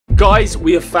Guys,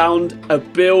 we have found a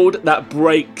build that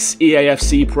breaks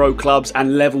EAFC Pro Clubs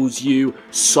and levels you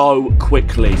so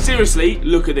quickly. Seriously,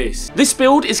 look at this. This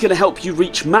build is going to help you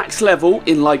reach max level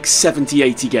in like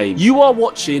 70-80 games. You are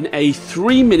watching a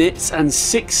 3 minutes and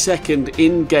 6 second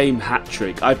in-game hat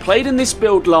trick. I played in this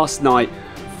build last night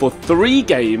for 3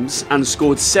 games and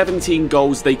scored 17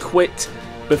 goals. They quit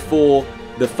before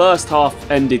the first half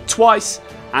ended twice,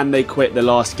 and they quit the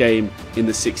last game in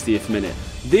the 60th minute.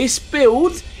 This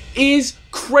build is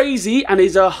crazy and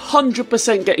is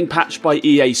 100% getting patched by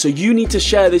EA, so you need to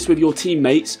share this with your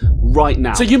teammates right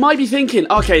now. So you might be thinking,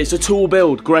 okay, it's a tool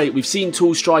build, great, we've seen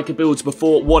tool striker builds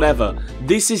before, whatever.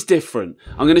 This is different.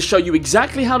 I'm going to show you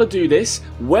exactly how to do this,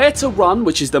 where to run,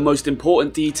 which is the most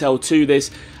important detail to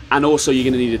this, and also you're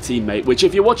going to need a teammate, which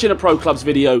if you're watching a Pro Clubs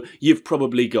video, you've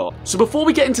probably got. So before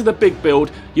we get into the big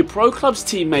build, your Pro Clubs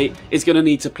teammate is going to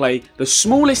need to play the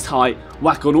smallest height,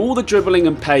 whack on all the dribbling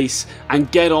and pace,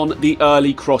 and get on the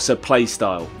early crosser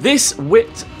playstyle. This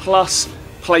width plus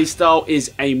playstyle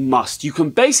is a must. You can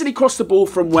basically cross the ball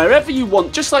from wherever you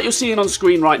want, just like you're seeing on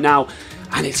screen right now,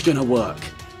 and it's going to work.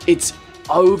 It's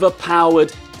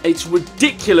overpowered. It's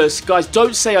ridiculous. Guys,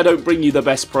 don't say I don't bring you the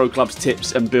best Pro Clubs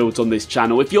tips and builds on this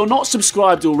channel. If you're not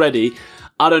subscribed already,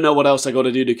 I don't know what else I got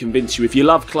to do to convince you. If you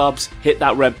love clubs, hit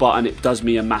that red button. It does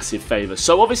me a massive favour.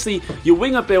 So obviously, your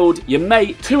winger build, your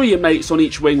mate, 2 of your mates on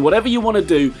each wing, whatever you want to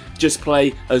do, just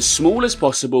play as small as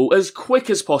possible, as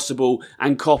quick as possible,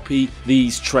 and copy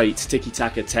these traits.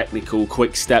 Tiki-taka, technical,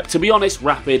 quick step. To be honest,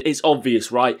 rapid, it's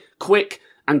obvious, right? Quick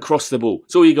and cross the ball.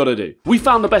 That's all you got to do. We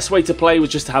found the best way to play was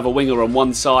just to have a winger on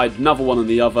one side, another one on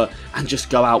the other, and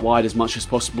just go out wide as much as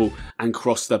possible and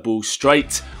cross the ball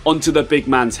straight onto the big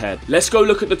man's head. Let's go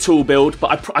look at the tool build,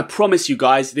 but I promise you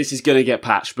guys, this is going to get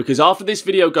patched, because after this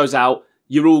video goes out,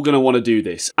 you're all going to want to do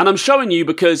this. And I'm showing you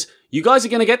because you guys are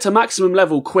going to get to maximum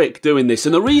level quick doing this.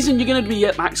 And the reason you're going to be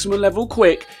at maximum level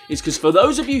quick is because for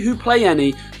those of you who play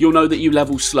any, you'll know that you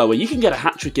level slower. You can get a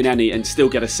hat-trick in any and still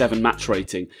get a 7 match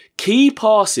rating. Key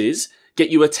passes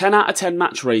get you a 10 out of 10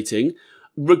 match rating,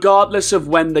 regardless of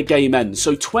when the game ends.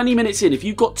 So 20 minutes in, if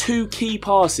you've got 2 key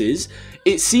passes,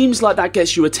 it seems like that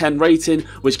gets you a 10 rating,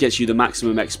 which gets you the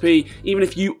maximum XP. Even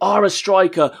if you are a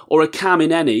striker or a cam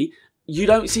in any, you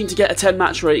don't seem to get a 10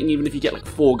 match rating even if you get like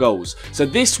 4 goals. So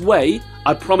this way,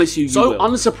 I promise you, you will.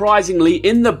 Unsurprisingly,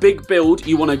 in the big build,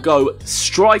 you want to go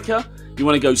striker, you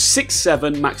want to go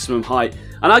 6'7", maximum height,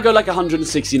 and I go like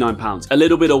 169 pounds. A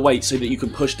little bit of weight so that you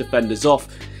can push defenders off.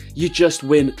 You just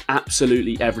win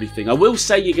absolutely everything. I will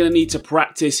say you're going to need to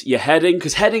practice your heading,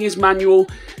 because heading is manual,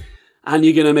 and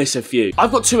you're going to miss a few.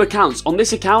 I've got 2 accounts. On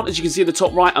this account, as you can see at the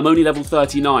top right, I'm only level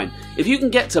 39. If you can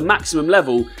get to maximum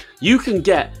level, you can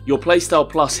get your playstyle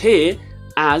plus here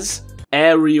as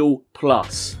aerial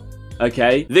plus.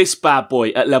 Okay, this bad boy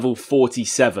at level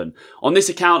 47. On this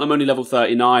account, I'm only level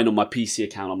 39. On my PC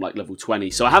account, I'm like level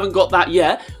 20. So I haven't got that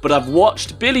yet, but I've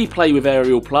watched Billy play with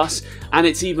aerial plus, and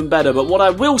it's even better. But what I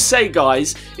will say,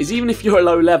 guys, is even if you're a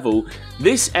low level,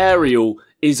 this aerial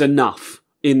is enough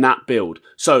in that build.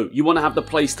 So you want to have the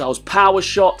playstyles power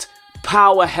shot,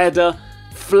 power header,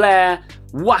 flare,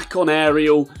 whack on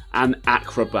aerial, and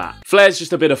acrobat. Flare's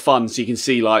just a bit of fun, so you can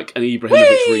see like an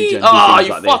Ibrahimovic regen.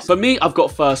 Like this. For me, I've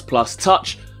got first plus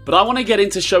touch, but I want to get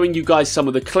into showing you guys some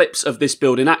of the clips of this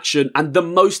build in action, and the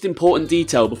most important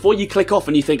detail before you click off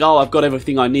and you think, oh, I've got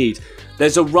everything I need.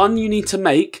 There's a run you need to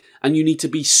make, and you need to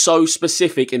be so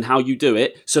specific in how you do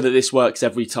it so that this works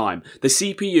every time. The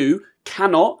CPU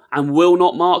cannot and will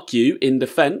not mark you in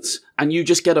defense, and you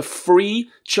just get a free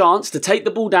chance to take the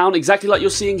ball down exactly like you're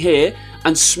seeing here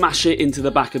and smash it into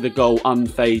the back of the goal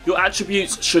unfazed. Your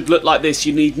attributes should look like this.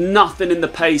 You need nothing in the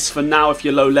pace for now if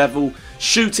you're low level.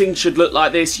 Shooting should look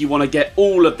like this. You want to get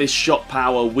all of this shot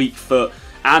power, weak foot,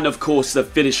 and of course the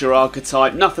finisher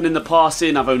archetype. Nothing in the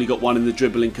passing, I've only got 1 in the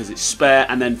dribbling because it's spare.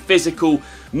 And then physical,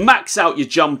 max out your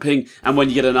jumping, and when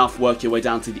you get enough, work your way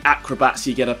down to the acrobat,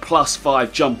 so you get a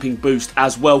 +5 jumping boost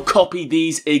as well. Copy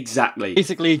these exactly.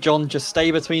 Basically, John, just stay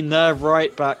between their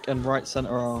right back and right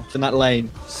centre half in that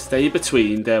lane. Stay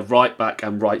between their right back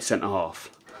and right centre half.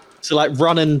 So like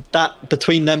running that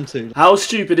between them two. How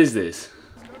stupid is this?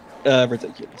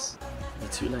 Ridiculous. You're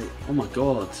too late. Oh my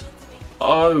god.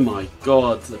 Oh my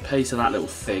god, the pace of that little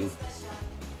thing.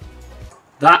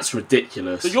 That's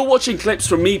ridiculous. So you're watching clips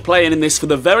from me playing in this for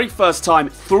the very first time.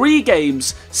 3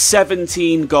 games,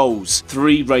 17 goals,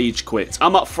 3 rage quits.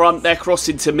 I'm up front, they're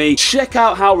crossing to me. Check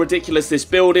out how ridiculous this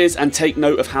build is and take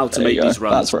note of how to make these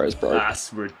runs. That's where it's broke.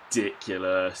 That's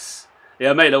ridiculous.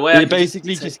 Yeah, mate, the way it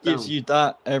basically just gives you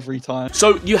that every time.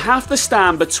 So you have to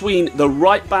stand between the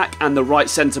right back and the right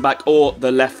centre back, or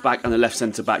the left back and the left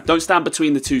centre back. Don't stand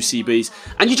between the two CBs,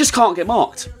 and you just can't get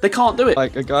marked. They can't do it.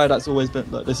 Like a guy that's always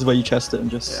been like, this is where you chest it and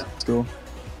just score.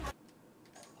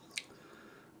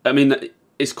 I mean,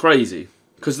 it's crazy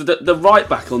because the right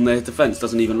back on their defence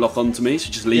doesn't even lock onto me, so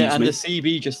it just leaves me. Yeah, and the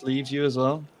CB just leaves you as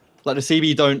well. Like the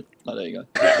CB don't. Oh, there you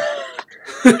go.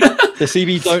 The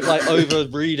CB don't like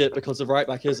overread it because the right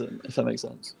back isn't, if that makes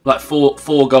sense. Like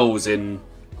four goals in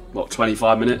what,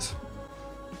 25 minutes?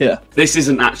 Yeah. This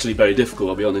isn't actually very difficult,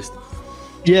 I'll be honest.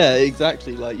 Yeah,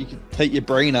 exactly. Like you can take your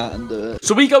brain out and do it.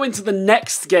 So we go into the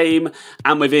next game,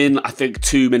 and within I think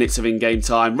 2 minutes of in-game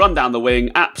time, run down the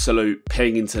wing, absolute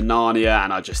ping into Narnia,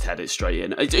 and I just head it straight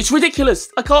in. It's ridiculous.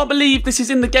 I can't believe this is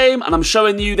in the game, and I'm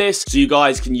showing you this so you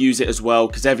guys can use it as well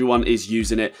because everyone is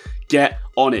using it. Get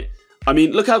on it. I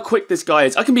mean, look how quick this guy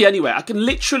is. I can be anywhere. I can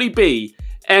literally be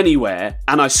anywhere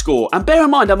and I score. And bear in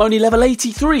mind, I'm only level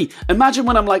 83. Imagine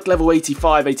when I'm like level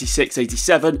 85, 86,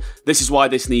 87. This is why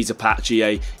this needs a patch,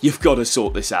 EA. You've got to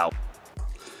sort this out.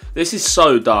 This is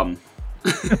so dumb.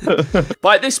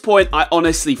 But at this point, I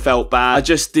honestly felt bad. I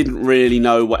just didn't really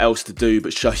know what else to do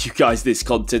but show you guys this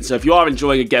content. So if you are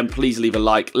enjoying, again, please leave a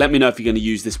like. Let me know if you're going to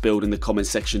use this build in the comment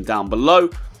section down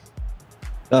below.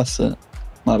 That's it.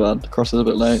 My bad, the cross is a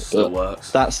bit late, but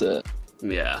works. That's it.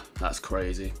 Yeah, that's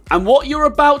crazy. And what you're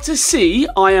about to see,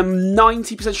 I am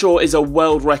 90% sure is a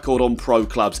world record on pro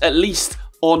clubs, at least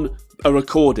on a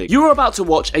recording. You are about to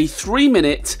watch a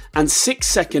 3-minute and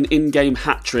 6-second in-game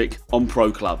hat-trick on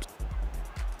pro clubs.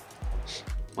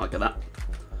 Might get that.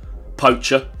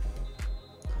 Poacher.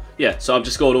 Yeah, so I've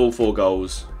just scored all 4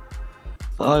 goals.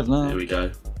 5 now. Here we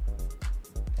go.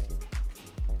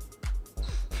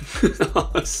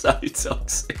 Oh, so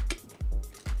toxic.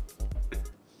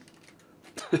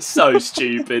 So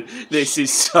stupid. This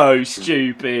is so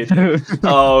stupid.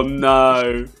 Oh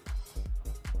no.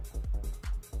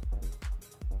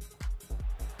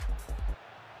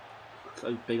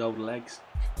 Those big old legs.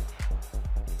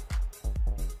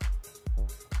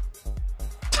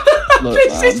 Look,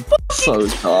 This is so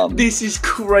calm. This is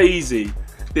crazy.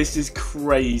 This is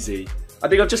crazy. I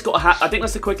think I've just got a hat. I think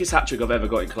that's the quickest hat trick I've ever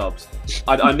got in clubs.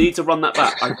 I need to run that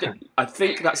back. I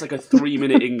think that's like a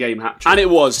 3-minute in-game hat trick. And it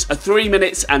was a 3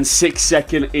 minutes and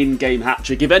 6-second in-game hat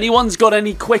trick. If anyone's got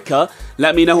any quicker,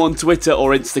 let me know on Twitter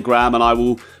or Instagram and I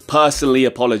will personally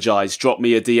apologise. Drop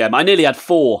me a DM. I nearly had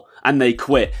 4 and they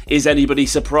quit. Is anybody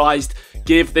surprised?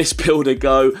 Give this build a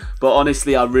go, but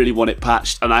honestly I really want it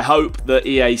patched and I hope that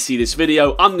EA see this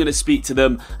video. I'm going to speak to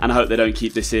them and I hope they don't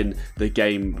keep this in the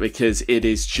game because it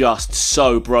is just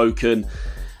so broken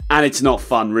and it's not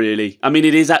fun really. I mean,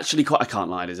 it is actually quite, I can't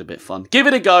lie, it is a bit fun. Give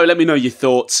it a go, let me know your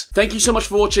thoughts. Thank you so much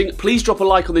for watching. Please drop a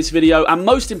like on this video and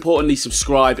most importantly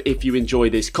subscribe if you enjoy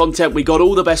this content. We got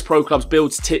all the best pro clubs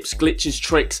builds, tips, glitches,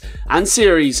 tricks and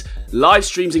series, live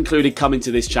streams included, coming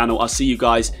to this channel. I'll see you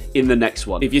guys in the next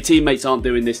one. If your teammates aren't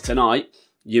doing this tonight,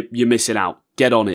 you're missing out. Get on it.